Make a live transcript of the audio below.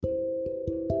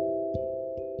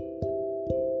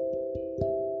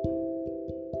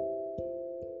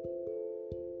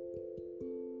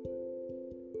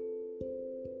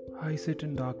sit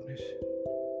in darkness,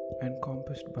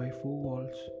 encompassed by four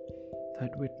walls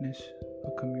that witness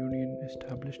a communion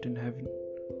established in heaven.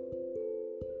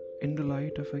 In the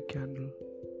light of a candle,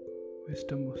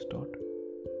 wisdom was taught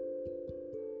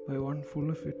by one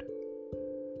full of it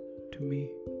to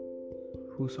me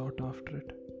who sought after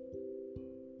it.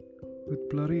 With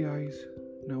blurry eyes,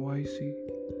 now I see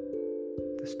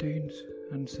the stains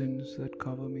and sins that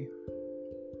cover me.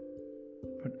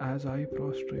 But as I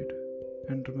prostrate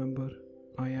and remember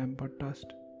I am but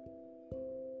dust,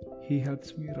 He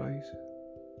helps me rise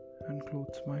and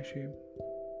clothes my shame.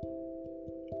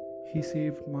 He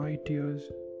saved my tears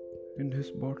in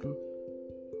His bottle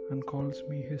and calls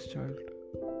me His child.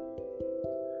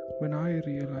 When I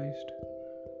realized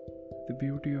the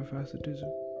beauty of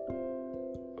asceticism,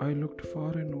 I looked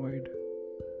far and wide.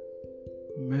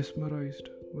 Mesmerized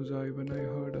was I when I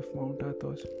heard of Mount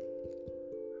Athos.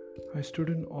 I stood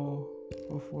in awe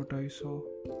of what I saw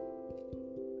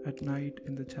at night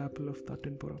in the chapel of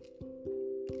Tatinpura.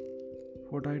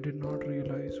 What I did not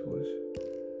realize was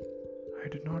I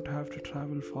did not have to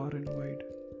travel far and wide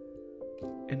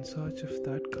in search of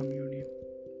that communion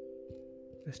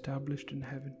established in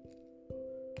heaven,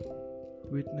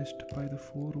 witnessed by the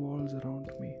four walls around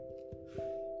me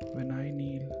when I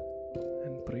kneel